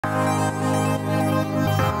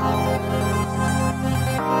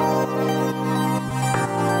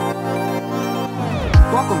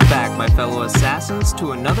my fellow assassins,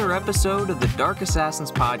 to another episode of the Dark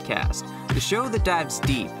Assassins Podcast, the show that dives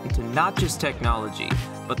deep into not just technology,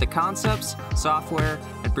 but the concepts, software,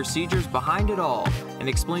 and procedures behind it all, and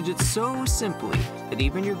explains it so simply that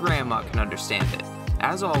even your grandma can understand it.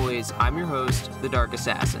 As always, I'm your host, the Dark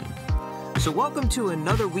Assassin. So welcome to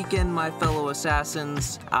another weekend, my fellow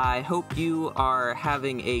assassins. I hope you are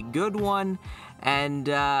having a good one, and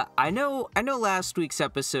I know last week's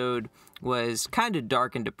episode was kind of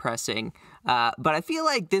dark and depressing, but I feel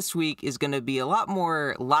like this week is going to be a lot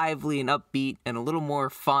more lively and upbeat and a little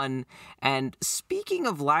more fun. And speaking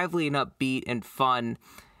of lively and upbeat and fun,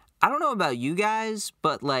 I don't know about you guys,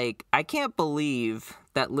 but I can't believe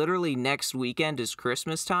that literally next weekend is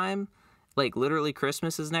Christmas time. Literally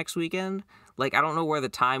Christmas is next weekend. I don't know where the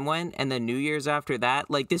time went, and then New Year's after that.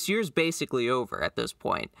 This year's basically over at this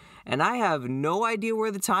point, and I have no idea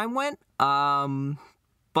where the time went.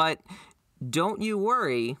 But don't you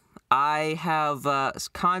worry, I have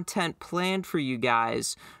content planned for you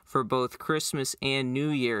guys for both Christmas and New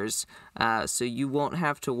Year's, so you won't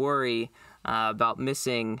have to worry about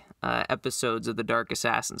missing episodes of the Dark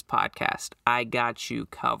Assassins podcast. I got you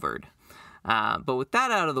covered. But with that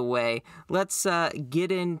out of the way, let's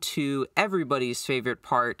get into everybody's favorite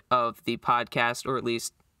part of the podcast, or at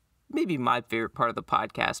least maybe my favorite part of the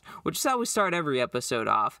podcast, which is how we start every episode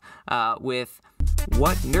off with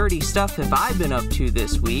what nerdy stuff have I been up to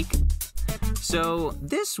this week? So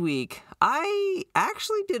this week, I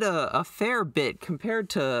actually did a fair bit compared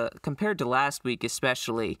to last week,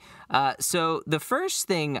 especially. So the first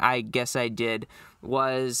thing I guess I did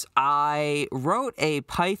was I wrote a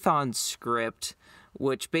Python script,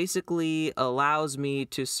 which basically allows me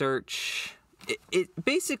to search. It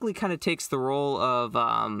basically kind of takes the role of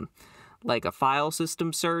a file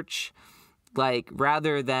system search.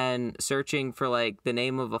 Rather than searching for the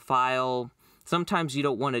name of a file, sometimes you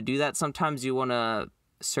don't want to do that. Sometimes you want to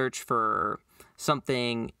search for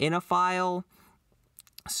something in a file.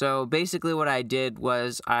 So basically what I did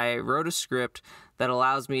was I wrote a script that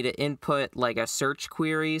allows me to input a search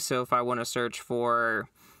query. So if I want to search for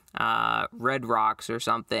red rocks or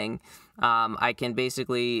something, I can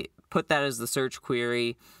basically put that as the search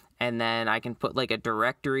query, and then I can put a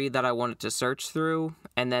directory that I want it to search through,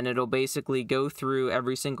 and then it'll basically go through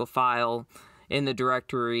every single file in the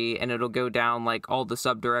directory, and it'll go down all the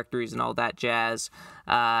subdirectories and all that jazz,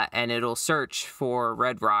 and it'll search for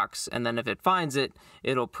red rocks, and then if it finds it,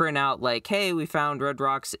 it'll print out hey, we found red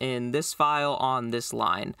rocks in this file on this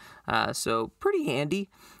line. So pretty handy.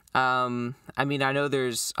 I know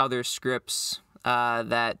there's other scripts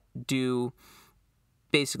that do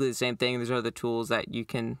basically the same thing. There's other tools that you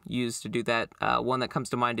can use to do that. One that comes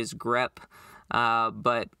to mind is grep,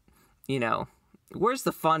 but where's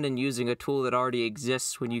the fun in using a tool that already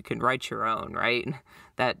exists when you can write your own, right?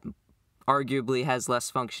 That arguably has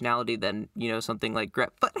less functionality than, something like grep.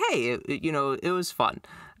 But hey, it was fun.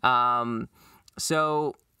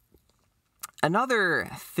 So another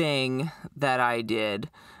thing that I did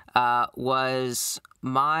was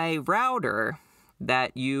my router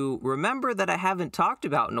that you remember that I haven't talked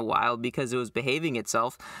about in a while because it was behaving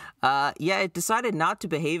itself. It decided not to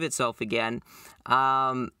behave itself again.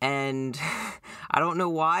 And I don't know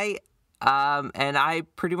why. And I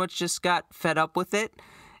pretty much just got fed up with it.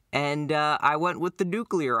 And I went with the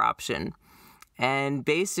nuclear option. And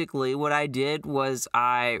basically what I did was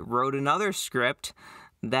I wrote another script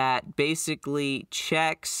that basically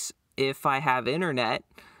checks if I have internet.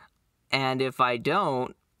 And if I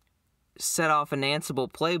don't, set off an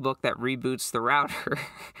Ansible playbook that reboots the router.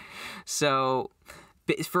 So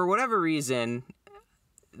for whatever reason,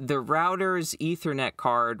 the router's Ethernet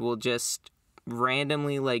card will just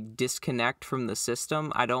randomly disconnect from the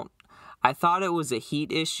system. I thought it was a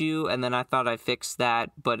heat issue, and then I thought I fixed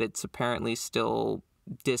that, but it's apparently still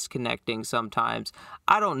disconnecting sometimes.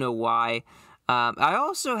 I don't know why. I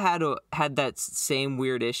also had that same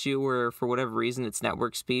weird issue where for whatever reason its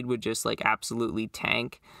network speed would just absolutely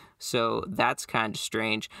tank. So that's kind of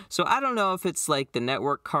strange. So I don't know if it's the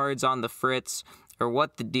network cards on the fritz or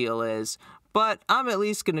what the deal is, but I'm at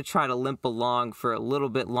least going to try to limp along for a little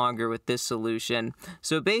bit longer with this solution.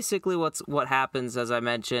 So basically what happens, as I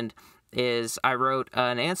mentioned, is I wrote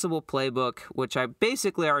an Ansible playbook, which I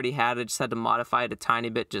basically already had. I just had to modify it a tiny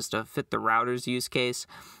bit just to fit the router's use case.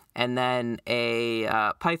 And then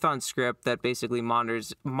a Python script that basically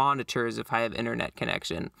monitors if I have internet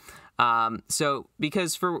connection. So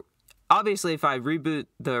because obviously if I reboot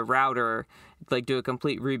the router, do a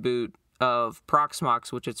complete reboot of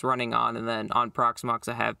Proxmox, which it's running on, and then on Proxmox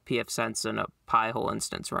I have pfSense and a Pi-hole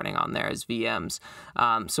instance running on there as VMs.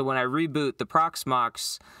 So when I reboot the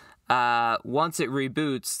Proxmox once it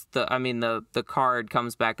reboots, the card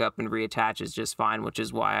comes back up and reattaches just fine, which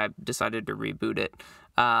is why I decided to reboot it.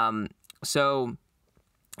 So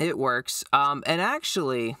it works. And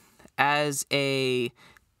actually, as a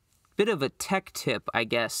bit of a tech tip, I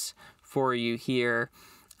guess, for you here,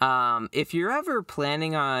 if you're ever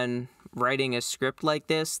planning on writing a script like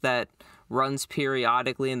this that runs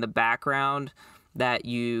periodically in the background that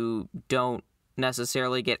you don't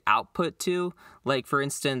necessarily get output to, like for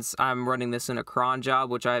instance, I'm running this in a cron job,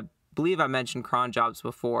 which I believe I mentioned cron jobs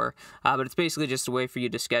before, but it's basically just a way for you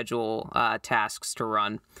to schedule tasks to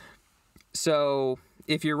run. So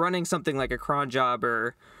if you're running something like a cron job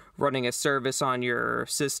or running a service on your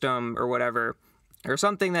system or whatever, or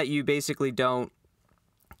something that you basically don't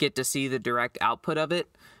get to see the direct output of it,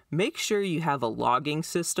 make sure you have a logging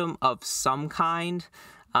system of some kind.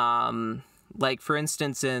 Like for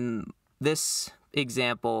instance, in this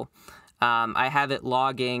example, I have it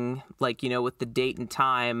logging, like, with the date and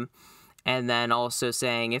time, and then also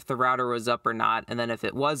saying if the router was up or not. And then if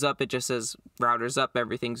it was up, it just says router's up,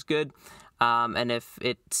 everything's good. And if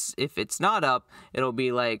it's not up, it'll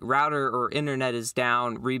be like router or internet is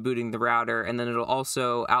down, rebooting the router, and then it'll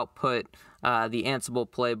also output the Ansible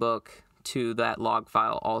playbook to that log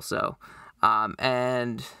file also.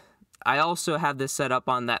 And I also have this set up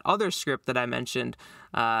on that other script that I mentioned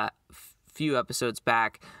few episodes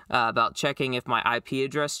back about checking if my IP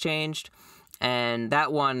address changed. And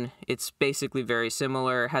that one, it's basically very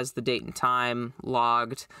similar. It has the date and time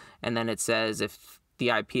logged, and then it says if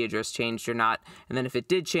the IP address changed or not. And then if it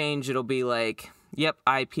did change, it'll be like, yep,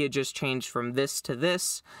 IP address changed from this to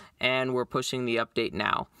this, and we're pushing the update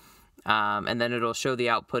now. And then it'll show the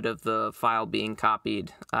output of the file being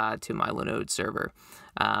copied to my Linode server.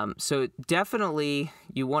 So definitely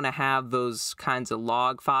you want to have those kinds of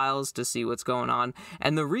log files to see what's going on.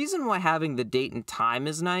 And the reason why having the date and time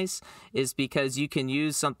is nice is because you can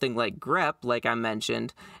use something like grep, like I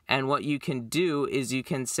mentioned, and what you can do is you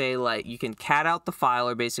can say, like, you can cat out the file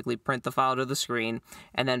or basically print the file to the screen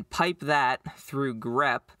and then pipe that through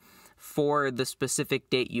grep for the specific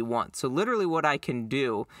date you want. So literally what I can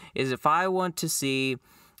do is if I want to see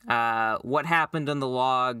what happened in the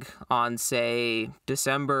log on, say,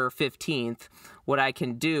 December 15th, what I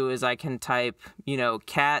can do is I can type,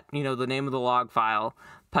 cat, the name of the log file,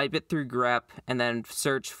 pipe it through grep, and then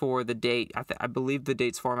search for the date. I believe the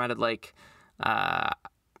date's formatted like, I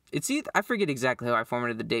forget exactly how I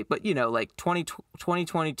formatted the date, but, like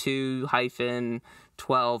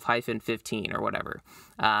 2022-12-15 or whatever.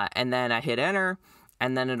 And then I hit enter,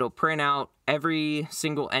 and then it'll print out every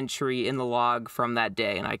single entry in the log from that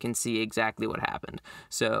day, and I can see exactly what happened.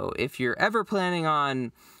 So if you're ever planning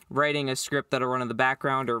on writing a script that'll run in the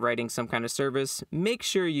background or writing some kind of service, make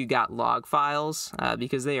sure you got log files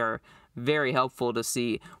because they are very helpful to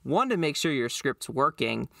see. One, to make sure your script's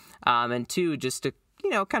working, and two, just to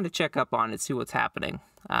kind of check up on it, see what's happening.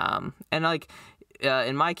 And like,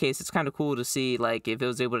 in my case, it's kind of cool to see, like, if it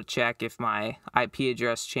was able to check if my IP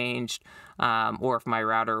address changed, or if my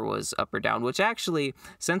router was up or down, which actually,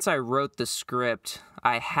 since I wrote the script,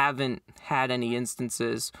 I haven't had any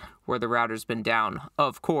instances where the router's been down,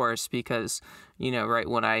 of course, because, right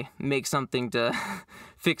when I make something to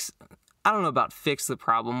fix, I don't know about fix the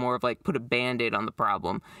problem, more of like put a Band-Aid on the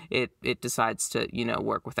problem, it decides to,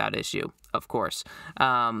 work without issue, of course.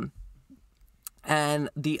 And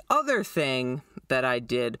the other thing that I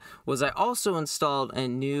did was I also installed a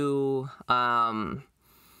new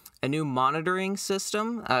monitoring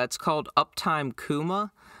system. It's called Uptime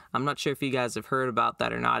Kuma. I'm not sure if you guys have heard about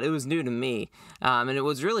that or not. It was new to me, and it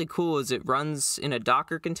was really cool is it runs in a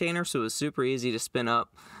Docker container, so it was super easy to spin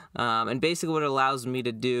up. And basically what it allows me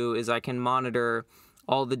to do is I can monitor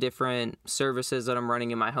all the different services that I'm running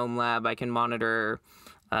in my home lab. I can monitor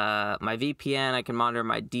my VPN, I can monitor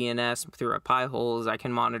my DNS through my Pi-holes, I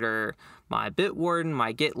can monitor my Bitwarden,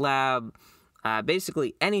 my GitLab,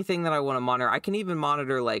 basically anything that I want to monitor. I can even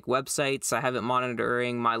monitor like websites. I have it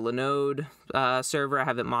monitoring my Linode server. I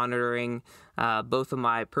have it monitoring both of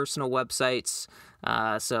my personal websites.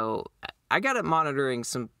 So I got it monitoring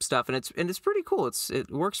some stuff, and it's pretty cool. It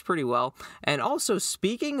works pretty well. And also,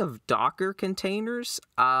 speaking of Docker containers,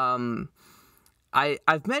 I've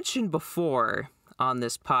mentioned before on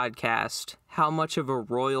this podcast how much of a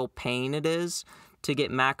royal pain it is to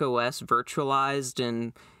get macOS virtualized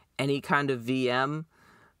in any kind of VM.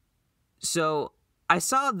 So I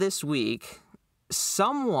saw this week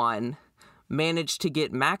someone managed to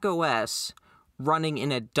get macOS running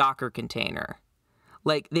in a Docker container.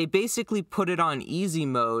 Like, they basically put it on easy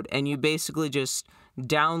mode, and you basically just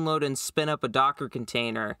download and spin up a Docker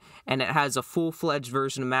container, and it has a full-fledged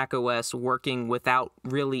version of macOS working without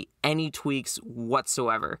really any tweaks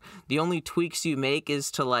whatsoever. The only tweaks you make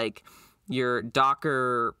is to like your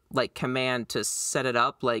Docker like command to set it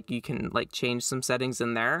up. Like you can like change some settings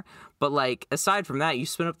in there, but like aside from that, you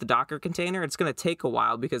spin up the Docker container. It's going to take a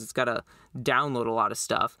while because it's got to download a lot of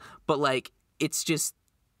stuff, but like it's just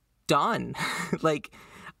done. Like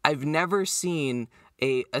I've never seen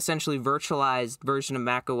a essentially virtualized version of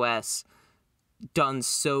macOS done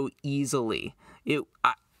so easily.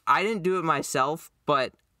 I didn't do it myself,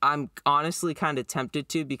 but I'm honestly kind of tempted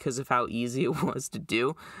to because of how easy it was to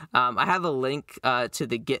do. I have a link to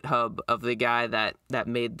the GitHub of the guy that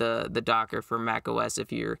made the Docker for macOS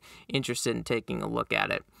if you're interested in taking a look at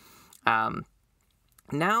it.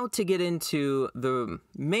 Now to get into the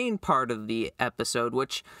main part of the episode,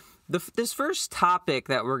 which this first topic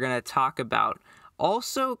that we're going to talk about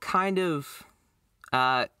also kind of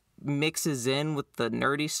mixes in with the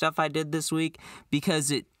nerdy stuff I did this week,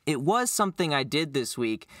 because it was something I did this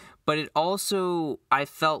week, but it also, I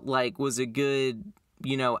felt like, was a good,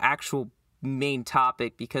 actual main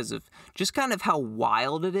topic because of just kind of how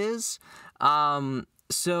wild it is.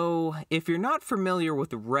 So if you're not familiar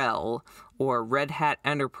with RHEL, or Red Hat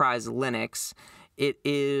Enterprise Linux, it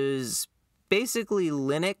is basically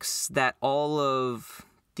Linux that all of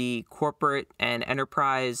the corporate and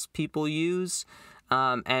enterprise people use,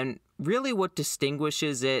 and really what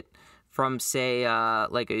distinguishes it from, say,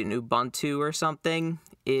 like an Ubuntu or something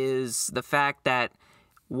is the fact that,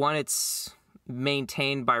 one, it's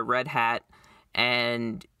maintained by Red Hat,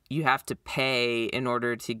 and you have to pay in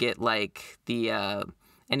order to get like the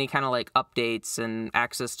any kind of like updates and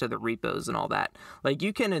access to the repos and all that. Like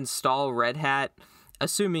you can install Red Hat,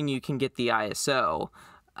 assuming you can get the ISO.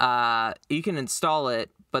 You can install it,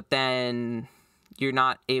 but then you're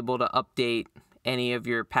not able to update any of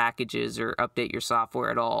your packages or update your software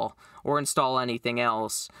at all, or install anything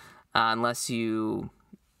else unless you,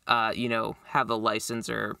 have a license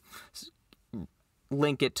or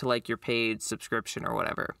link it to like your paid subscription or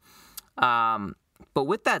whatever. But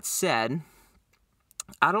with that said,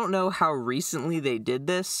 I don't know how recently they did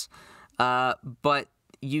this, but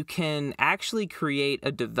you can actually create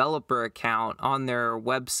a developer account on their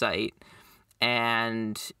website,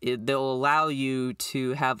 and they'll allow you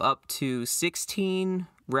to have up to 16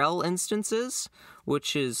 RHEL instances,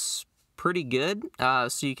 which is pretty good.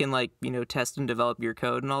 So you can test and develop your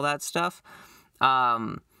code and all that stuff.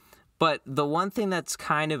 But the one thing that's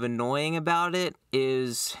kind of annoying about it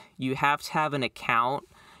is you have to have an account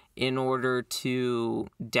in order to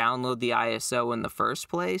download the ISO in the first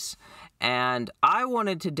place. And I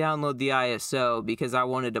wanted to download the ISO because I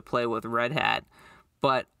wanted to play with Red Hat,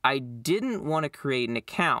 but I didn't want to create an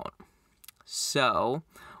account. So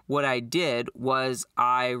what I did was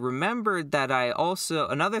I remembered that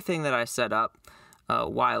another thing that I set up a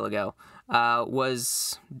while ago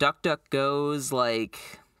was DuckDuckGo's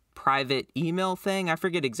private email thing. I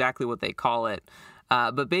forget exactly what they call it.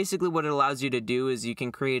 But basically what it allows you to do is you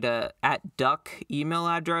can create a @duck email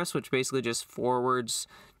address, which basically just forwards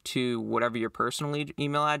to whatever your personal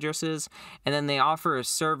email address is. And then they offer a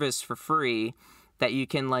service for free that you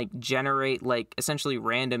can generate essentially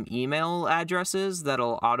random email addresses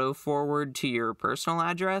that'll auto forward to your personal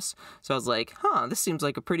address. So I was like, this seems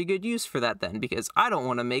like a pretty good use for that then, because I don't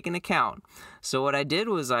want to make an account. So what I did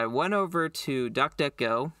was I went over to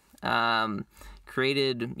DuckDuckGo,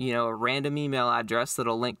 created, a random email address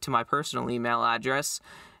that'll link to my personal email address,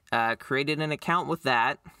 created an account with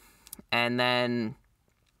that, and then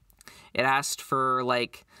it asked for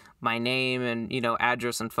my name and,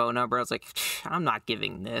 address and phone number. I was like, I'm not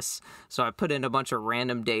giving this. So I put in a bunch of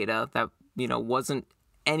random data that, wasn't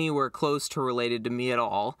anywhere close to related to me at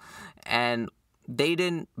all. And they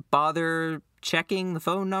didn't bother checking the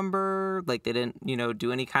phone number. They didn't,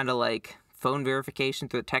 do any kind of phone verification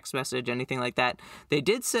through a text message, anything like that. They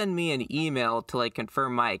did send me an email to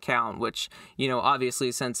confirm my account, which,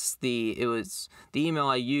 obviously since the email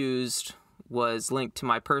I used was linked to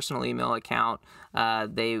my personal email account,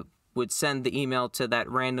 they would send the email to that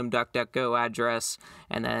random DuckDuckGo address,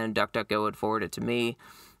 and then DuckDuckGo would forward it to me.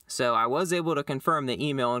 So I was able to confirm the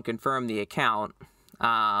email and confirm the account.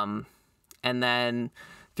 And then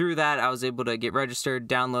through that, I was able to get registered,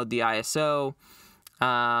 download the ISO,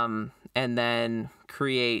 and then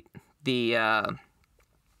create the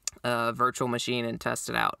virtual machine and test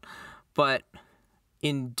it out. But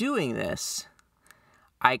in doing this,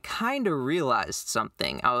 I kind of realized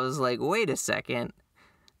something. I was like, wait a second.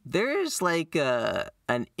 There's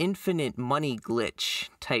an infinite money glitch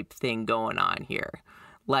type thing going on here.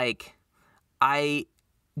 I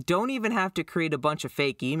don't even have to create a bunch of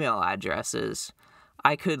fake email addresses.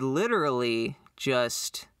 I could literally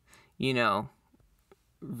just,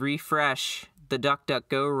 refresh the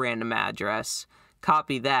DuckDuckGo random address,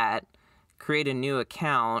 copy that, create a new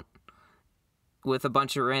account with a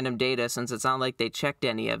bunch of random data, since it's not like they checked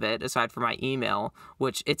any of it aside from my email,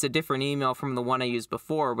 which it's a different email from the one I used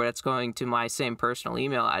before, but it's going to my same personal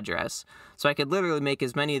email address. So I could literally make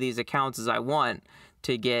as many of these accounts as I want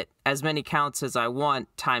to get as many accounts as I want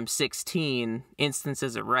times 16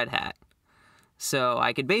 instances of Red Hat. So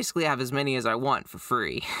I could basically have as many as I want for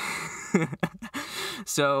free.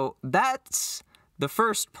 So that's the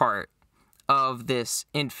first part of this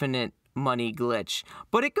infinite money glitch.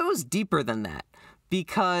 But it goes deeper than that,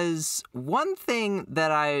 because one thing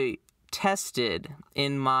that I tested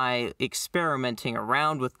in my experimenting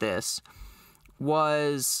around with this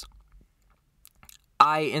was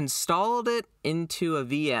I installed it into a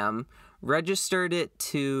VM, registered it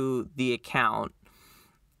to the account,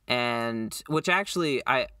 and which actually,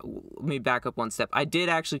 let me back up one step. I did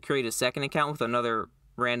actually create a second account with another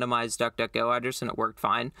randomized DuckDuckGo address, and it worked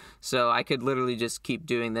fine. So I could literally just keep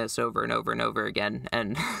doing this over and over and over again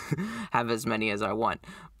and have as many as I want.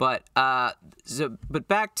 But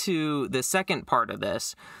back to the second part of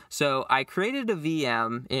this. So I created a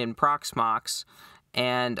VM in Proxmox,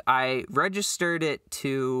 and I registered it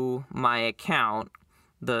to my account,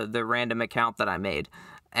 the random account that I made,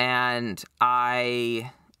 and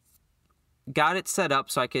I got it set up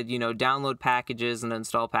so I could, download packages and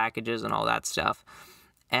install packages and all that stuff.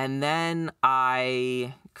 And then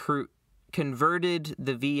I converted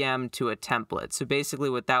the VM to a template. So basically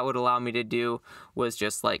what that would allow me to do was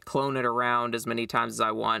just like clone it around as many times as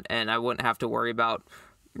I want, and I wouldn't have to worry about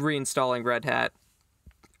reinstalling Red Hat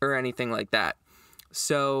or anything like that.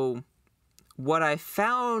 So what I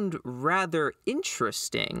found rather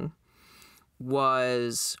interesting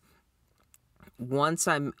was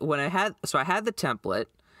I had the template,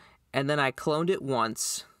 and then I cloned it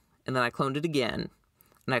once, and then I cloned it again,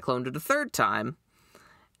 and I cloned it a third time.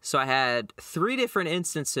 So I had 3 different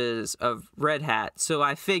instances of Red Hat. So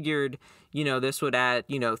I figured, this would add,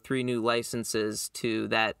 3 new licenses to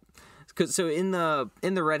that. So in the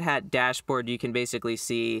Red Hat dashboard, you can basically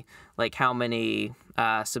see like how many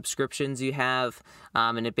subscriptions you have,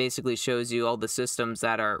 and it basically shows you all the systems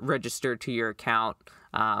that are registered to your account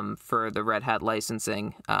for the Red Hat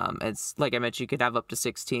licensing. It's like I mentioned, you could have up to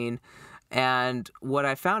 16. And what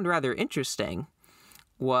I found rather interesting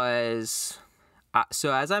was,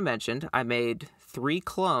 so as I mentioned, I made 3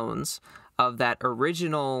 clones of that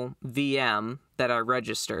original VM that I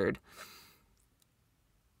registered,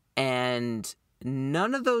 and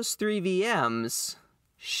none of those 3 VMs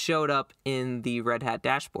showed up in the Red Hat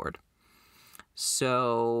dashboard.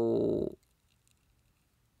 So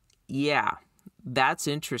yeah, that's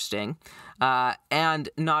interesting. And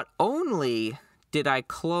not only did I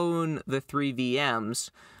clone the 3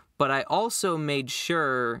 VMs, but I also made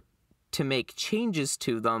sure to make changes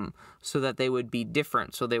to them so that they would be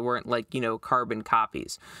different, so they weren't like, carbon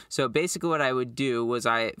copies. So basically what I would do was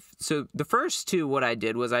so the first 2, what I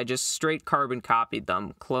did was I just straight carbon copied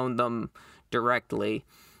them, cloned them directly,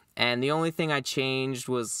 and the only thing I changed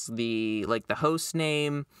was the host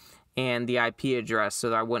name and the IP address, so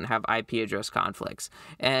that I wouldn't have IP address conflicts.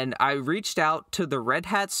 And I reached out to the Red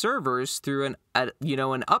Hat servers through an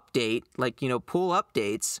update, pull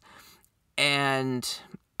updates, and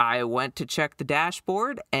I went to check the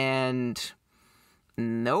dashboard, and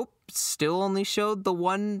nope, still only showed the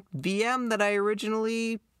 1 VM that I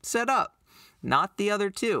originally set up, not the other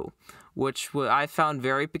 2, which I found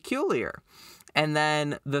very peculiar. And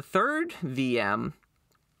then the third VM,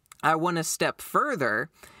 I went a step further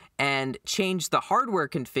and changed the hardware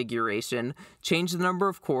configuration, changed the number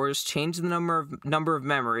of cores, changed the number of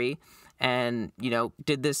memory, and,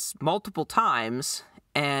 did this multiple times,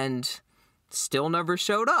 and still never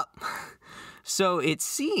showed up. So it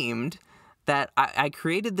seemed that I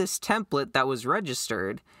created this template that was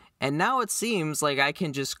registered, and now it seems like I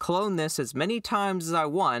can just clone this as many times as I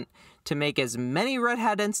want to make as many Red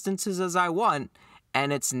Hat instances as I want,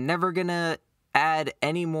 and it's never gonna add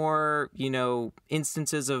any more,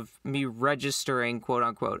 instances of me registering, quote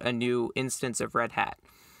unquote, a new instance of Red Hat,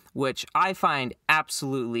 which I find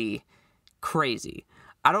absolutely crazy.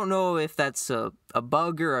 I don't know if that's a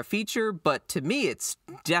bug or a feature, but to me, it's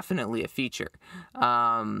definitely a feature.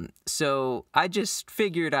 So I just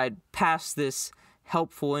figured I'd pass this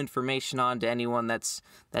helpful information on to anyone that's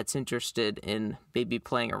interested in maybe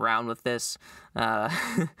playing around with this,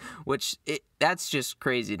 that's just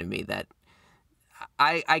crazy to me. That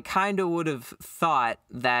I kind of would have thought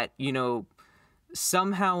that,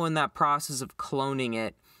 somehow in that process of cloning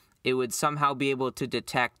it, it would somehow be able to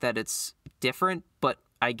detect that it's different, but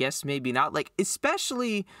I guess maybe not. Like,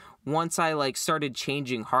 especially once I like started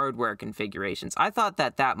changing hardware configurations, I thought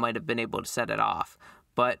that that might have been able to set it off,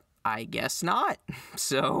 but I guess not.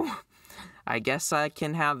 So I guess I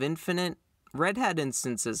can have infinite Red Hat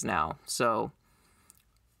instances now. So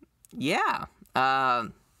yeah,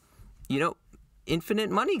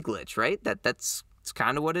 infinite money glitch, right? That's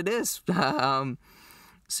kind of what it is. So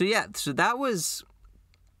yeah, so that was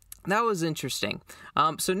interesting.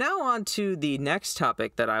 So now on to the next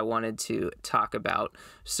topic that I wanted to talk about.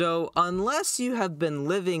 So unless you have been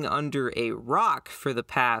living under a rock for the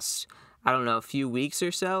past, I don't know, a few weeks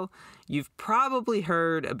or so, you've probably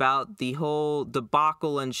heard about the whole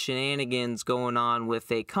debacle and shenanigans going on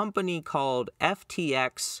with a company called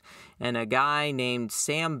FTX and a guy named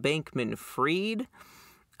Sam Bankman-Fried.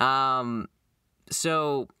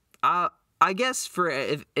 So I guess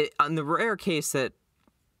on the rare case that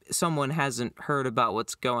someone hasn't heard about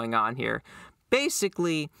what's going on here,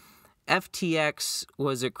 basically FTX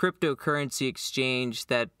was a cryptocurrency exchange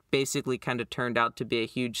that basically kind of turned out to be a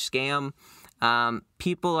huge scam.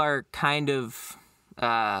 People are kind of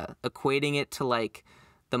equating it to like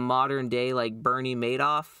the modern day like Bernie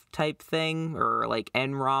Madoff type thing, or like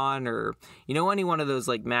Enron, or any one of those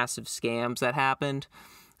like massive scams that happened.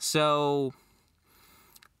 So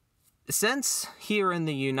since here in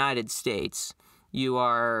the United States you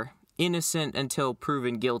are innocent until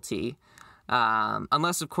proven guilty,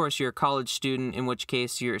 unless, of course, you're a college student, in which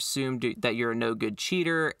case you're assumed that you're a no-good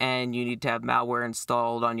cheater and you need to have malware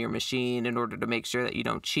installed on your machine in order to make sure that you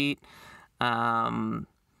don't cheat.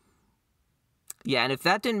 Yeah, and if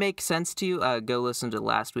that didn't make sense to you, go listen to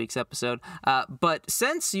last week's episode. But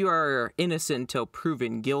since you are innocent until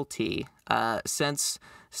proven guilty, since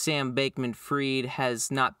Sam Bankman-Fried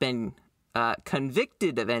has not been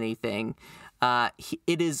convicted of anything,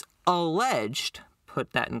 it is alleged,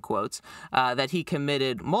 put that in quotes, that he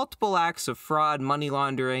committed multiple acts of fraud, money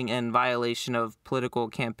laundering, and violation of political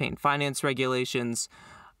campaign finance regulations,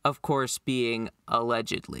 of course being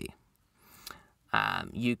allegedly.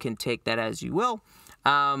 You can take that as you will.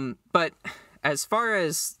 But as far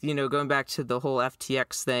as, going back to the whole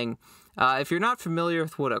FTX thing, if you're not familiar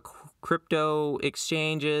with what a crypto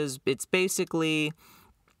exchange is, it's basically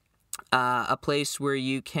a place where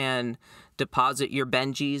you can deposit your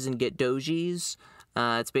Benjis and get Dojis.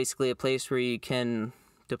 It's basically a place where you can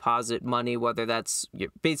deposit money, whether that's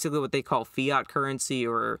basically what they call fiat currency,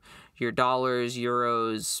 or your dollars,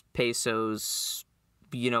 euros, pesos,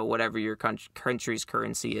 whatever your country's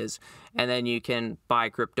currency is. And then you can buy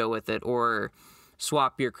crypto with it, or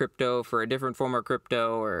swap your crypto for a different form of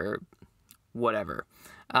crypto, or whatever.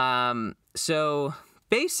 So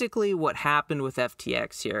basically what happened with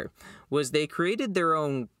FTX here was they created their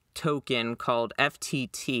own token called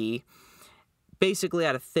FTT, basically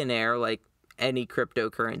out of thin air, like any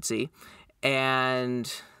cryptocurrency,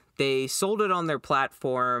 and they sold it on their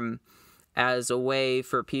platform as a way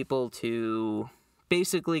for people to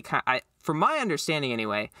basically, from my understanding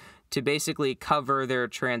anyway, to basically cover their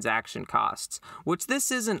transaction costs, which this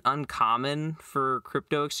isn't uncommon for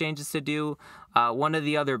crypto exchanges to do. One of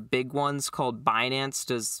the other big ones called Binance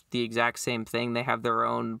does the exact same thing. They have their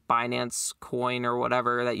own Binance coin or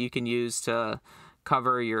whatever that you can use to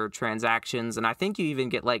cover your transactions. And I think you even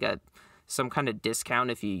get like some kind of discount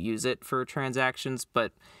if you use it for transactions,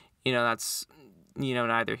 but that's,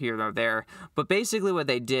 neither here nor there. But basically what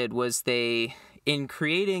they did was in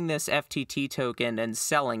creating this FTT token and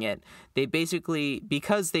selling it, they basically,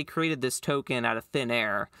 because they created this token out of thin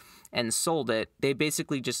air and sold it, they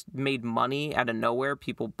basically just made money out of nowhere,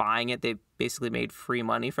 people buying it. They basically made free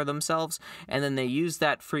money for themselves, and then they used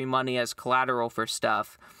that free money as collateral for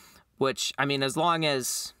stuff, which, as long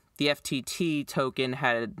as the FTT token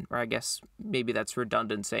had, or I guess maybe that's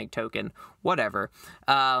redundant saying token, whatever,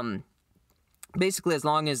 basically, as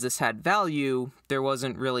long as this had value, there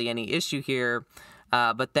wasn't really any issue here.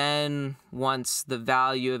 But then once the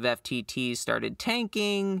value of FTT started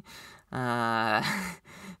tanking,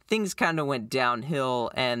 things kind of went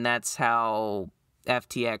downhill, and that's how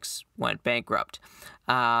FTX went bankrupt.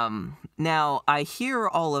 Now, I hear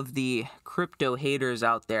all of the crypto haters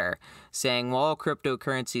out there saying, well, all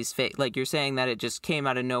cryptocurrency's fake. Like, you're saying that it just came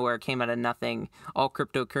out of nowhere, came out of nothing. All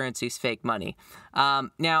cryptocurrency's fake money.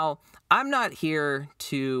 Now, I'm not here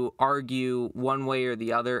to argue one way or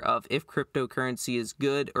the other of if cryptocurrency is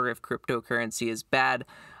good or if cryptocurrency is bad.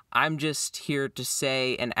 I'm just here to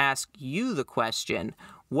say and ask you the question,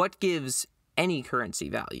 what gives any currency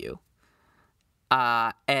value?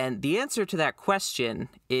 And the answer to that question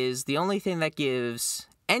is the only thing that gives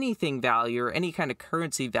anything value or any kind of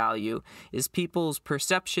currency value is people's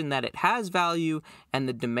perception that it has value and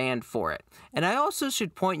the demand for it. And I also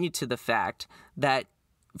should point you to the fact that,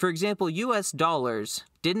 for example, US dollars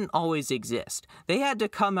didn't always exist. They had to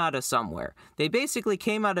come out of somewhere. They basically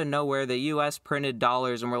came out of nowhere. The US printed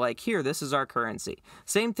dollars and were like, here, this is our currency.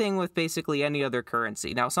 Same thing with basically any other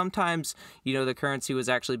currency. Now, sometimes, the currency was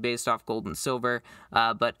actually based off gold and silver.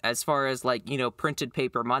 But as far as printed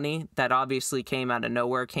paper money, that obviously came out of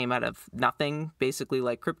nowhere, came out of nothing, basically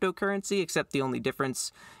like cryptocurrency, except the only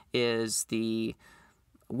difference is the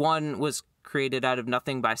one was created out of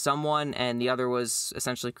nothing by someone, and the other was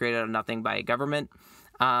essentially created out of nothing by a government.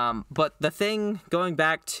 But the thing, going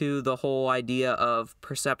back to the whole idea of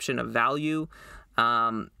perception of value,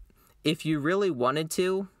 if you really wanted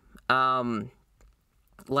to, you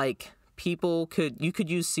could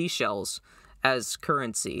use seashells as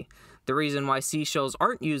currency. The reason why seashells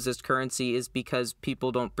aren't used as currency is because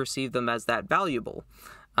people don't perceive them as that valuable.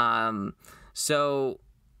 So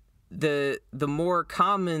the more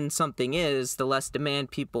common something is, the less demand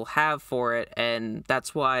people have for it, and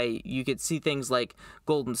that's why you could see things like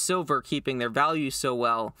gold and silver keeping their value so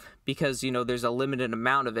well, because there's a limited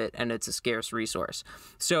amount of it and it's a scarce resource.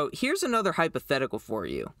 So here's another hypothetical for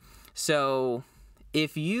you. So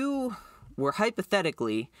if you were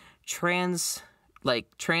hypothetically teleported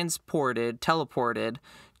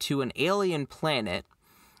to an alien planet,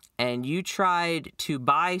 and you tried to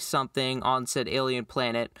buy something on said alien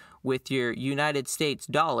planet with your United States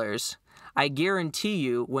dollars, I guarantee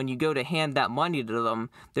you when you go to hand that money to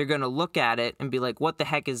them, they're going to look at it and be like, what the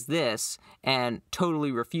heck is this? And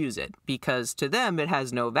totally refuse it, because to them it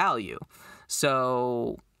has no value.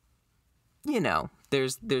 So,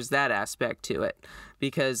 there's that aspect to it,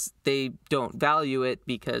 because they don't value it,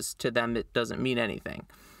 because to them it doesn't mean anything.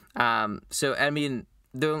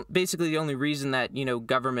 Basically the only reason that,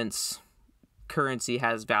 government's currency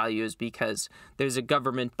has value is because there's a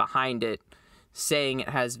government behind it saying it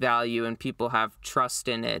has value and people have trust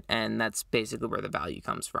in it, and that's basically where the value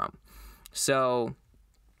comes from. So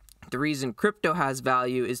the reason crypto has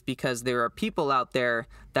value is because there are people out there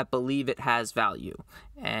that believe it has value.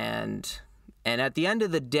 And at the end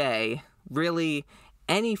of the day, really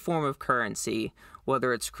any form of currency,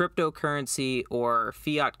 whether it's cryptocurrency or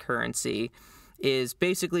fiat currency, is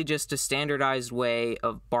basically just a standardized way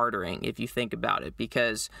of bartering, if you think about it.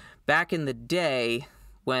 Because back in the day,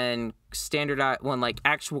 when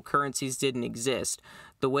actual currencies didn't exist,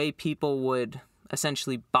 the way people would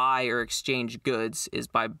essentially buy or exchange goods is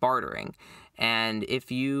by bartering. And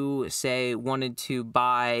if you, say, wanted to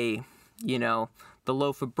buy, the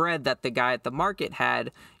loaf of bread that the guy at the market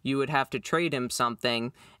had, you would have to trade him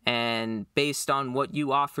something, and based on what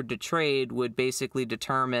you offered to trade would basically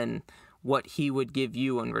determine what he would give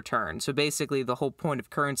you in return. So basically the whole point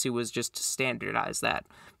of currency was just to standardize that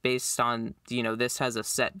based on, this has a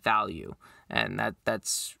set value, and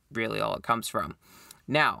that's really all it comes from.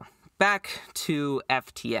 Now, back to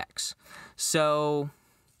FTX. So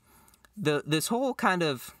this whole kind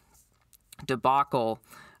of debacle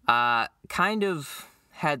kind of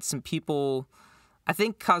had some people, I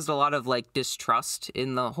think, caused a lot of distrust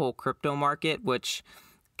in the whole crypto market, which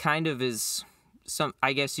kind of is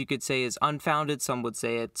I guess you could say is unfounded. Some would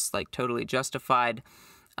say it's totally justified.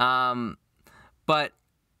 But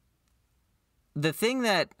the thing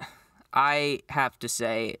that I have to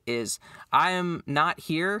say is I am not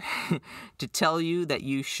here to tell you that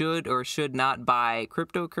you should or should not buy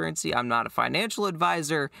cryptocurrency. I'm not a financial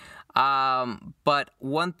advisor. But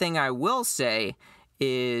one thing I will say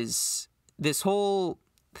is this whole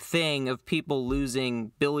thing of people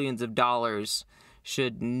losing billions of dollars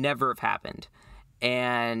should never have happened.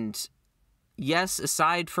 And yes,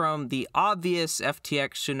 aside from the obvious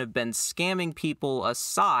FTX shouldn't have been scamming people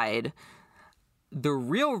aside, the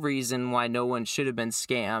real reason why no one should have been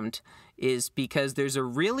scammed is because there's a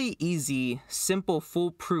really easy, simple,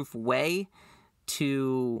 foolproof way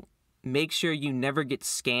to make sure you never get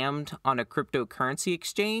scammed on a cryptocurrency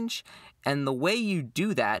exchange. And the way you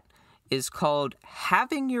do that is called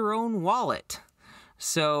having your own wallet.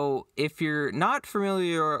 So if you're not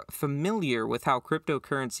familiar with how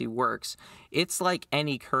cryptocurrency works, it's like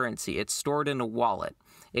any currency. It's stored in a wallet,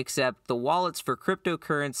 except the wallets for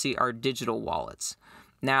cryptocurrency are digital wallets.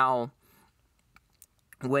 Now,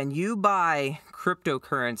 when you buy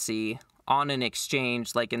cryptocurrency on an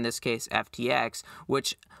exchange, like in this case FTX,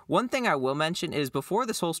 which one thing I will mention is before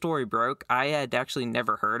this whole story broke, I had actually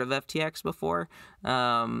never heard of FTX before.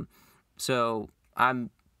 So I'm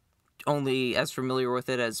only as familiar with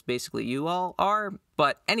it as basically you all are.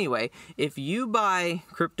 But anyway, if you buy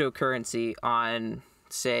cryptocurrency on,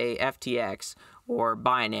 say, FTX or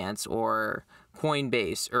Binance or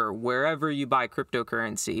Coinbase or wherever you buy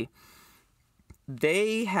cryptocurrency,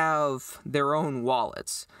 they have their own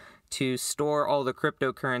wallets to store all the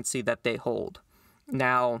cryptocurrency that they hold.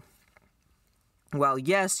 Now, while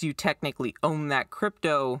yes, you technically own that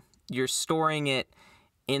crypto, you're storing it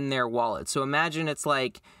in their wallet. So imagine it's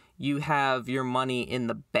like you have your money in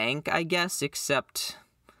the bank, I guess, except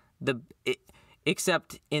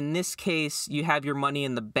in this case, you have your money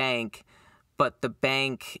in the bank, but the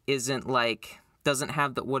bank doesn't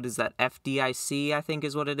have what is that, FDIC, I think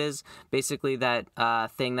is what it is. Basically that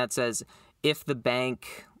thing that says if the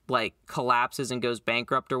bank collapses and goes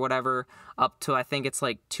bankrupt or whatever, up to, I think it's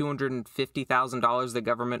like $250,000, the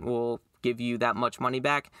government will give you that much money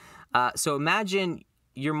back. So imagine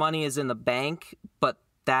your money is in the bank, but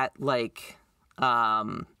that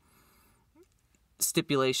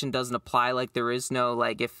stipulation doesn't apply. There is no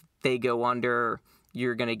if they go under,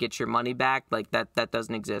 you're going to get your money back. That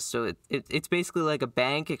doesn't exist. So it's basically like a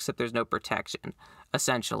bank, except there's no protection,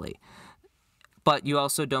 essentially. But you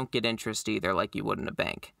also don't get interest either, like you would in a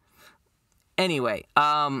bank. Anyway,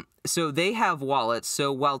 so they have wallets.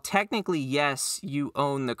 So while technically, yes, you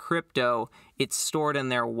own the crypto, it's stored in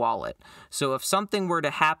their wallet. So if something were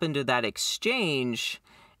to happen to that exchange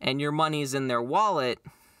and your money's in their wallet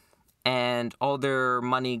and all their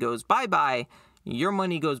money goes bye-bye, your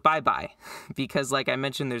money goes bye-bye. Because like I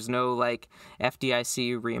mentioned, there's no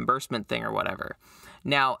FDIC reimbursement thing or whatever.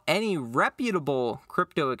 Now, any reputable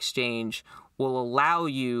crypto exchange will allow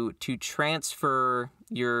you to transfer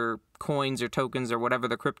your coins or tokens or whatever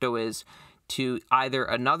the crypto is to either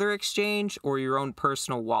another exchange or your own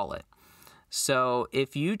personal wallet. So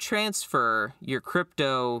if you transfer your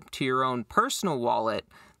crypto to your own personal wallet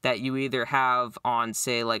that you either have on,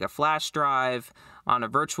 say, a flash drive, on a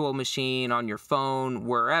virtual machine, on your phone,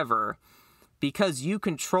 wherever, because you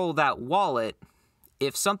control that wallet,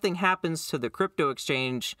 if something happens to the crypto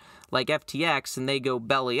exchange like FTX and they go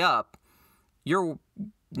belly up,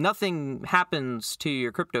 nothing happens to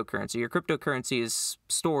your cryptocurrency. Your cryptocurrency is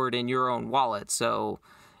stored in your own wallet. So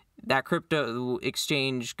that crypto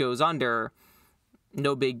exchange goes under,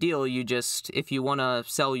 no big deal. You just, if you want to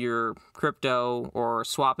sell your crypto or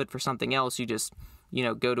swap it for something else, you just,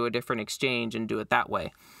 go to a different exchange and do it that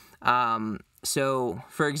way. So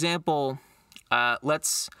for example, for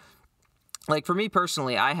me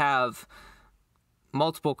personally, I have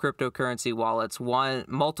multiple cryptocurrency wallets,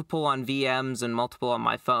 multiple on VMs and multiple on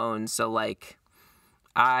my phone. So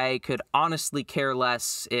I could honestly care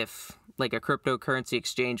less if a cryptocurrency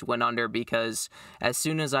exchange went under, because as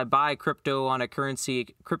soon as I buy crypto on a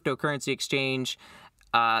cryptocurrency exchange,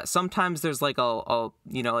 sometimes there's a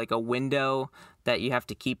window that you have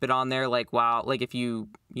to keep it on there. If you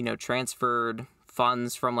transferred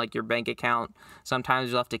funds from your bank account, sometimes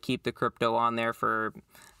you'll have to keep the crypto on there for,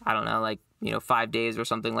 I don't know, 5 days or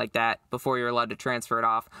something like that before you're allowed to transfer it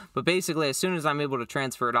off. But basically, as soon as I'm able to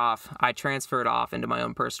transfer it off, I transfer it off into my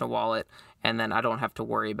own personal wallet, and then I don't have to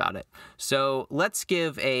worry about it. So let's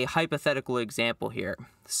give a hypothetical example here.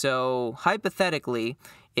 So hypothetically,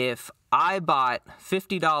 if I bought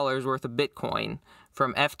 $50 worth of Bitcoin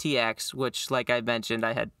from FTX, which, like I mentioned,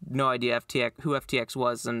 I had no idea who FTX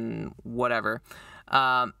was and whatever.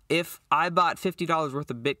 If I bought $50 worth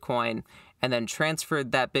of Bitcoin and then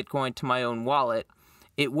transferred that Bitcoin to my own wallet,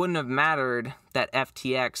 it wouldn't have mattered that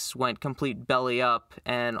FTX went complete belly up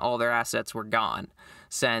and all their assets were gone.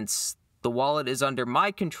 Since the wallet is under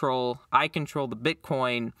my control, I control the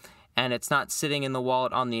Bitcoin, and it's not sitting in the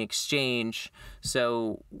wallet on the exchange.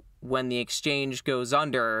 So when the exchange goes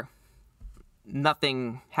under,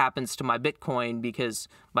 nothing happens to my Bitcoin because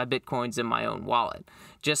my Bitcoin's in my own wallet.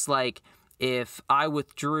 Just like if I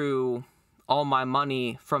withdrew all my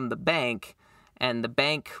money from the bank and the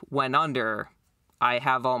bank went under, I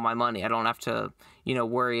have all my money. I don't have to,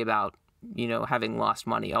 worry about, having lost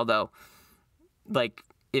money. Although,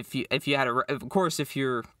 if you had of course, if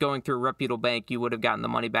you're going through a reputable bank, you would have gotten the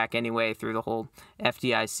money back anyway through the whole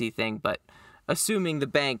FDIC thing. But assuming the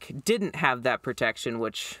bank didn't have that protection,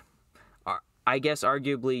 which I guess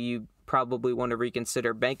arguably you probably want to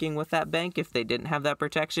reconsider banking with that bank if they didn't have that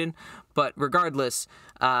protection. But regardless,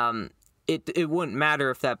 it wouldn't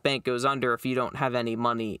matter if that bank goes under if you don't have any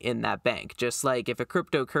money in that bank. Just like if a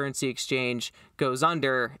cryptocurrency exchange goes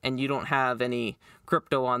under and you don't have any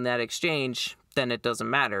crypto on that exchange, then it doesn't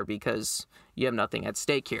matter because you have nothing at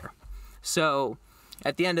stake here. So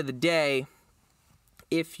at the end of the day,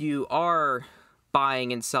 if you are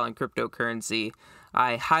buying and selling cryptocurrency,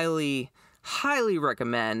 I highly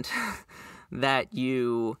recommend that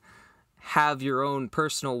you have your own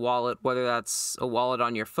personal wallet, whether that's a wallet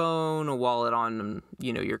on your phone, a wallet on,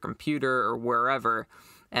 your computer or wherever.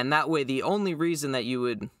 And that way, the only reason that you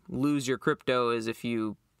would lose your crypto is if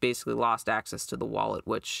you basically lost access to the wallet,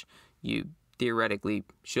 which you theoretically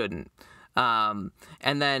shouldn't. And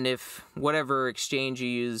then if whatever exchange you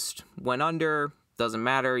used went under, doesn't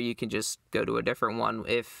matter, you can just go to a different one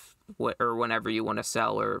or whenever you want to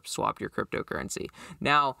sell or swap your cryptocurrency.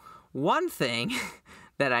 Now, one thing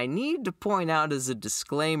that I need to point out as a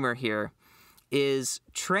disclaimer here is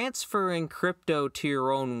transferring crypto to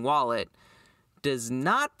your own wallet does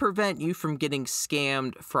not prevent you from getting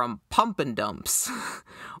scammed from pump and dumps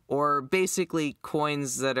or basically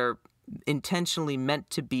coins that are intentionally meant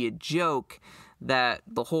to be a joke, that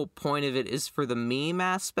the whole point of it is for the meme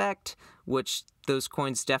aspect, which those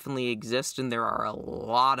coins definitely exist and there are a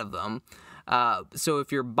lot of them. So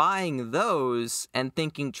if you're buying those and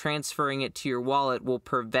thinking transferring it to your wallet will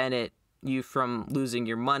prevent you from losing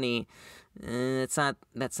your money, that's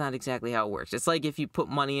not exactly how it works. It's like if you put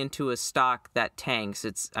money into a stock that tanks,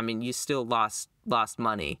 you still lost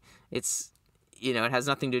money. It has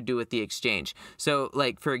nothing to do with the exchange. So,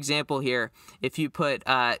 like, for example here, if you put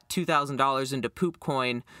 $2,000 into Poop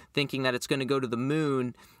Coin thinking that it's going to go to the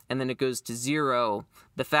moon and then it goes to zero,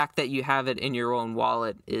 the fact that you have it in your own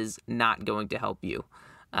wallet is not going to help you.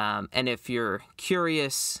 And if you're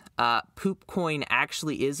curious, Poop Coin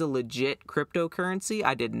actually is a legit cryptocurrency.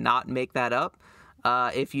 I did not make that up.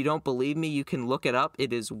 If you don't believe me, you can look it up.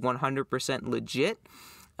 It is 100% legit.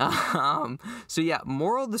 So yeah,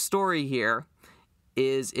 moral of the story here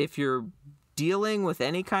is if you're dealing with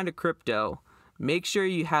any kind of crypto, make sure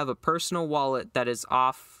you have a personal wallet that is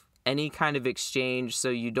off any kind of exchange so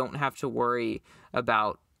you don't have to worry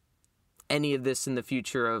about any of this in the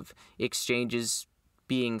future of exchanges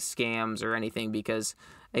being scams or anything, because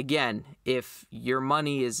again, if your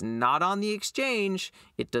money is not on the exchange,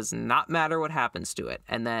 it does not matter what happens to it.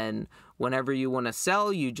 And then whenever you want to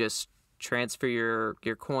sell, you just transfer your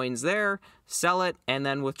coins there, sell it, and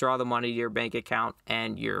then withdraw the money to your bank account,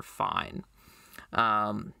 and you're fine.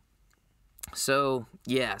 So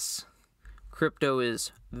yes, crypto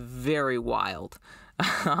is very wild,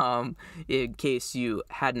 in case you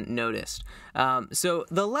hadn't noticed. So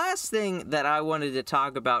the last thing that I wanted to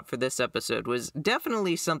talk about for this episode was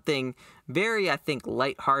definitely something very, I think,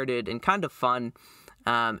 lighthearted and kind of fun.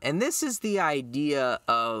 And this is the idea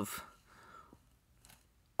of,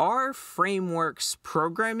 are frameworks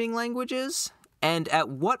programming languages? And at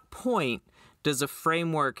what point does a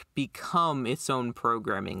framework become its own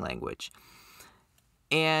programming language?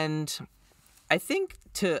 And I think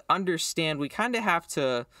to understand, we kind of have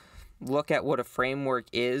to look at what a framework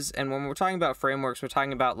is. And when we're talking about frameworks, we're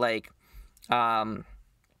talking about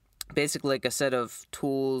basically like a set of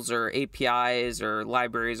tools or APIs or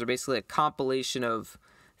libraries, or basically a compilation of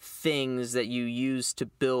things that you use to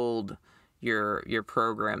build your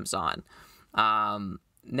programs on.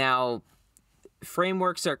 Now,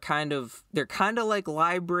 frameworks are kind of like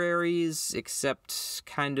libraries, except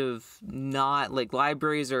kind of not. Like,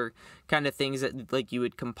 libraries are kind of things that like you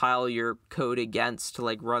would compile your code against to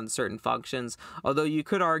like run certain functions. Although you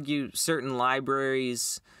could argue certain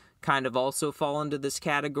libraries kind of also fall into this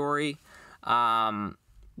category.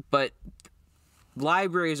 But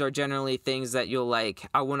libraries are generally things that you'll I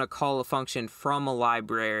want to call a function from a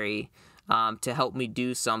library to help me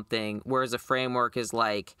do something, whereas a framework is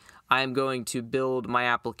I'm going to build my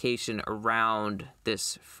application around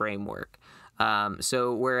this framework.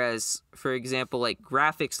 So whereas, for example,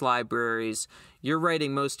 graphics libraries, you're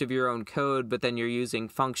writing most of your own code, but then you're using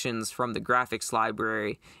functions from the graphics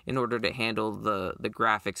library in order to handle the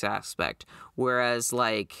graphics aspect. Whereas,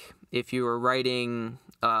 if you were writing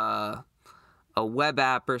a web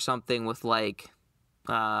app or something with Node.js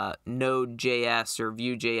or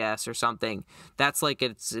Vue.js or something, that's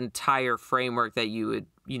its entire framework that you would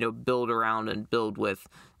build around and build with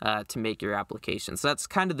to make your application. So that's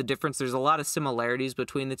kind of the difference. There's a lot of similarities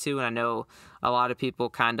between the two, and I know a lot of people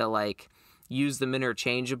kind of use them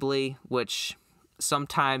interchangeably, which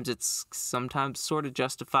sometimes sort of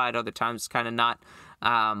justified, other times kind of not.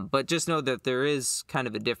 But just know that there is kind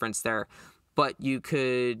of a difference there. But you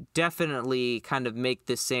could definitely kind of make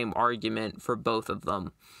the same argument for both of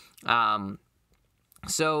them.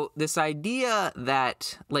 So this idea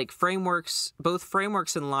that both frameworks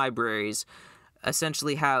and libraries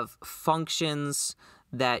essentially have functions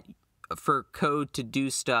that for code to do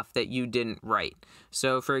stuff that you didn't write.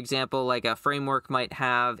 So for example, like a framework might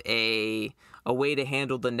have a way to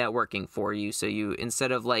handle the networking for you. So you,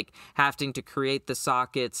 instead of like having to create the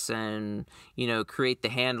sockets and, create the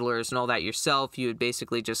handlers and all that yourself, you would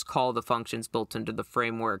basically just call the functions built into the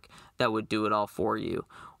framework that would do it all for you.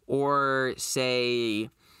 Or say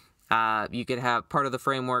you could have part of the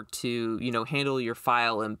framework to, handle your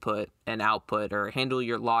file input and output, or handle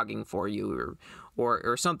your logging for you,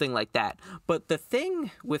 or something like that. But the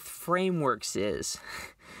thing with frameworks is,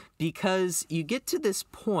 because you get to this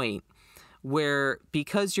point where,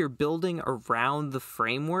 because you're building around the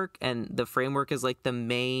framework, and the framework is like the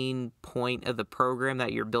main point of the program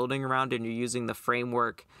that you're building around, and you're using the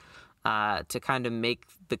framework to kind of make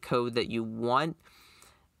the code that you want,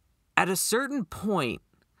 at a certain point,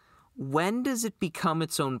 when does it become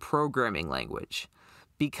its own programming language?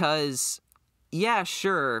 Because, yeah,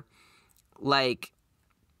 sure, like,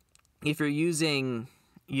 if you're using,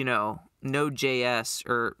 Node.js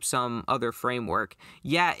or some other framework,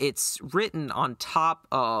 yeah, it's written on top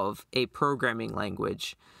of a programming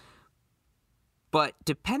language. But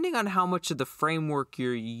depending on how much of the framework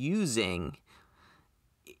you're using,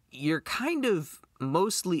 you're kind of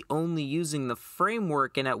mostly only using the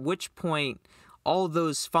framework, and at which point all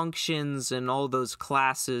those functions and all those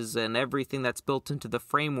classes and everything that's built into the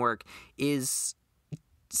framework is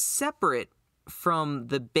separate from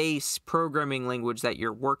the base programming language that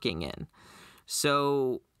you're working in.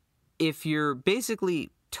 So if you're basically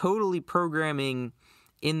totally programming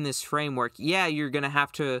in this framework, yeah, you're going to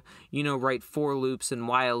have to, write for loops and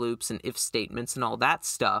while loops and if statements and all that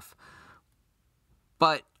stuff.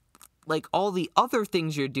 But like all the other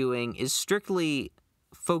things you're doing is strictly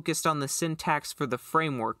focused on the syntax for the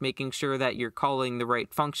framework, making sure that you're calling the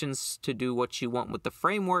right functions to do what you want with the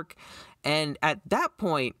framework. And at that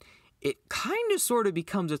point, it kind of sort of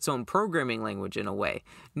becomes its own programming language in a way.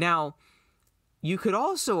 Now, you could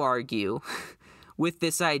also argue with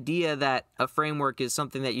this idea that a framework is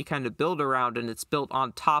something that you kind of build around and it's built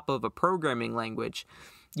on top of a programming language.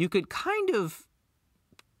 You could kind of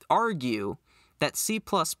argue that C++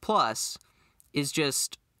 is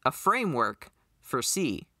just a framework for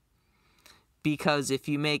C. Because if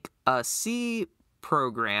you make a C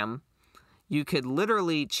program, you could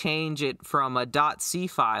literally change it from a .c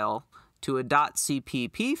file to a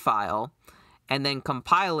 .cpp file, and then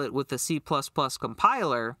compile it with the C++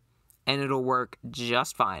 compiler, and it'll work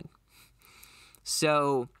just fine.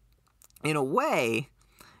 So, in a way,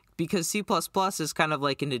 because C++ is kind of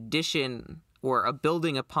like an addition or a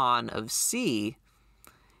building upon of C,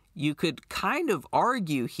 you could kind of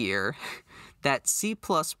argue here that C++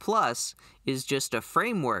 is just a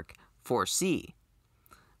framework for C.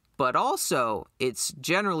 But also, it's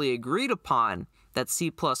generally agreed upon that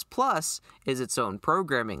C++ is its own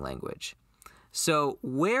programming language. So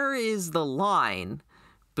where is the line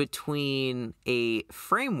between a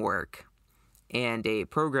framework and a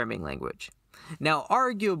programming language? Now,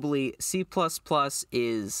 arguably, C++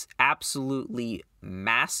 is absolutely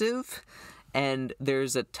massive, and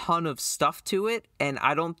there's a ton of stuff to it, and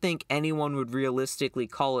I don't think anyone would realistically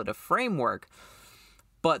call it a framework.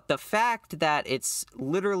 But the fact that it's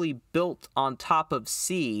literally built on top of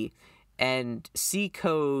C, and C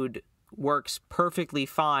code works perfectly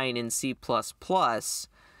fine in C++,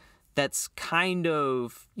 that's kind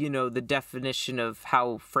of, the definition of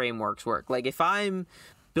how frameworks work. Like, if I'm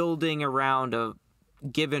building around a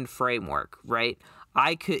given framework, right,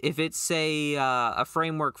 I could, if it's, say, a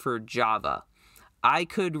framework for Java, I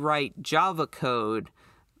could write Java code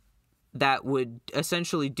that would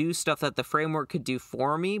essentially do stuff that the framework could do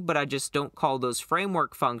for me, but I just don't call those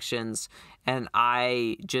framework functions, and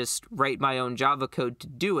I just write my own Java code to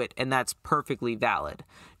do it, and that's perfectly valid.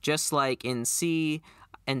 Just like in C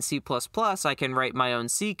and C++, I can write my own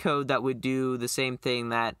C code that would do the same thing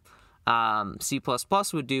that C++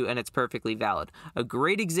 would do, and it's perfectly valid. A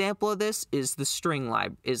great example of this is the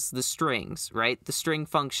strings, right? The string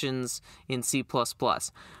functions in C++.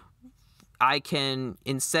 I can,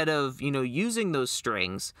 instead of, using those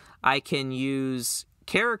strings, I can use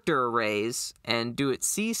character arrays and do it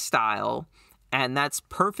C style, and that's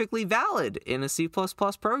perfectly valid in a C++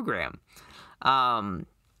 program.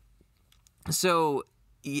 So,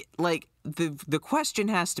 like, the question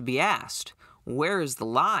has to be asked, where is the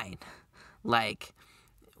line? Like,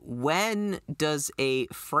 when does a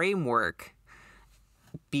framework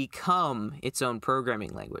become its own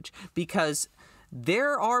programming language? Because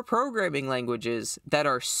there are programming languages that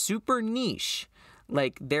are super niche.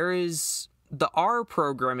 Like, there is the R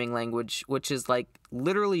programming language, which is like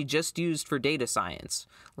literally just used for data science.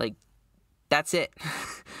 Like, that's it.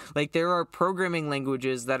 Like, there are programming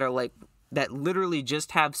languages that are like, that literally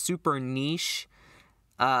just have super niche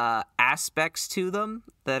aspects to them,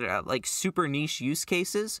 that are like super niche use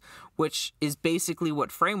cases, which is basically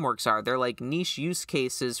what frameworks are. They're like niche use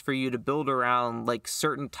cases for you to build around like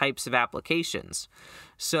certain types of applications.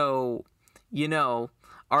 So,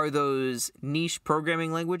 are those niche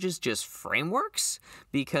programming languages just frameworks?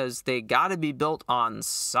 Because they got to be built on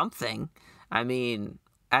something. I mean,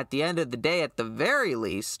 at the end of the day, at the very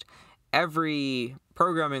least, every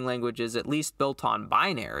programming language is at least built on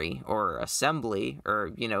binary or assembly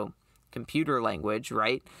or, computer language,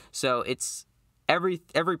 right? So it's every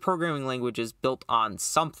programming language is built on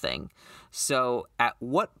something. So at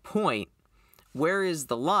what point, where is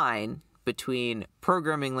the line between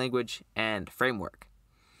programming language and framework?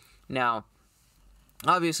 Now,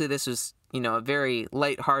 obviously this was, a very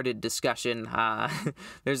lighthearted discussion.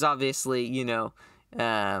 There's obviously,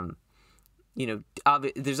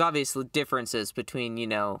 there's obviously differences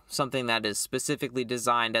between, something that is specifically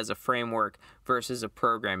designed as a framework versus a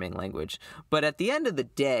programming language. But at the end of the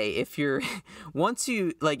day, if you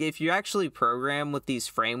actually program with these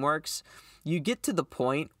frameworks, you get to the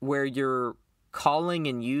point where you're calling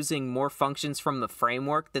and using more functions from the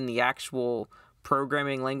framework than the actual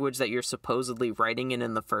programming language that you're supposedly writing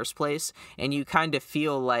in the first place. And you kind of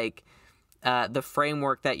feel like the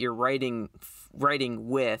framework that you're writing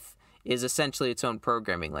with is essentially its own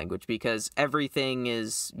programming language, because everything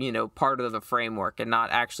is, part of the framework and not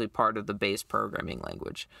actually part of the base programming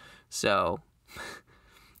language. So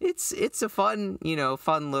it's a fun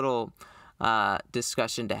little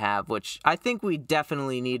discussion to have, which I think we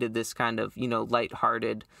definitely needed this kind of,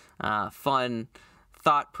 lighthearted, fun,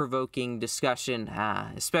 thought-provoking discussion,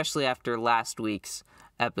 especially after last week's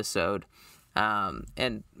episode,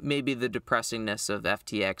 and maybe the depressingness of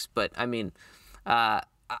FTX. But I mean, I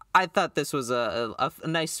thought this was a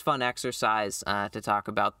nice, fun exercise to talk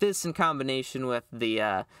about this in combination with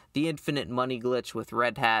the infinite money glitch with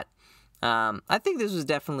Red Hat. I think this was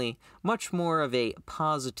definitely much more of a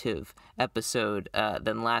positive episode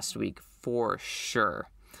than last week, for sure.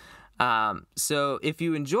 So if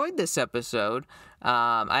you enjoyed this episode,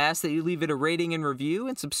 I ask that you leave it a rating and review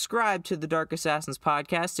and subscribe to the Dark Assassins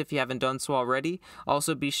podcast if you haven't done so already.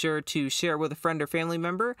 Also, be sure to share with a friend or family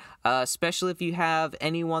member, especially if you have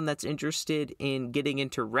anyone that's interested in getting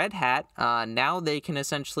into Red Hat. Now they can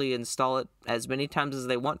essentially install it as many times as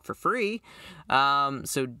they want for free.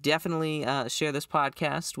 So definitely share this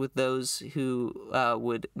podcast with those who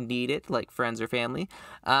would need it, like friends or family.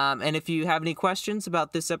 And if you have any questions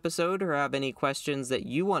about this episode or have any questions that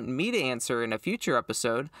you want me to answer in a future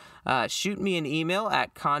episode, shoot me an email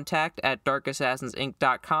at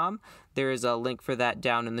contact@darkassassinsinc.com. There is a link for that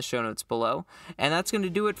down in the show notes below. And that's going to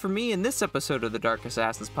do it for me in this episode of the Dark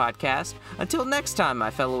Assassins podcast. Until next time,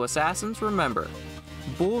 my fellow assassins, remember,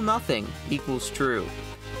 bool nothing equals true.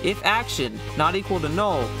 If action not equal to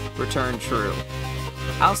null, return true.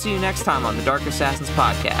 I'll see you next time on the Dark Assassins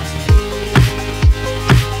podcast.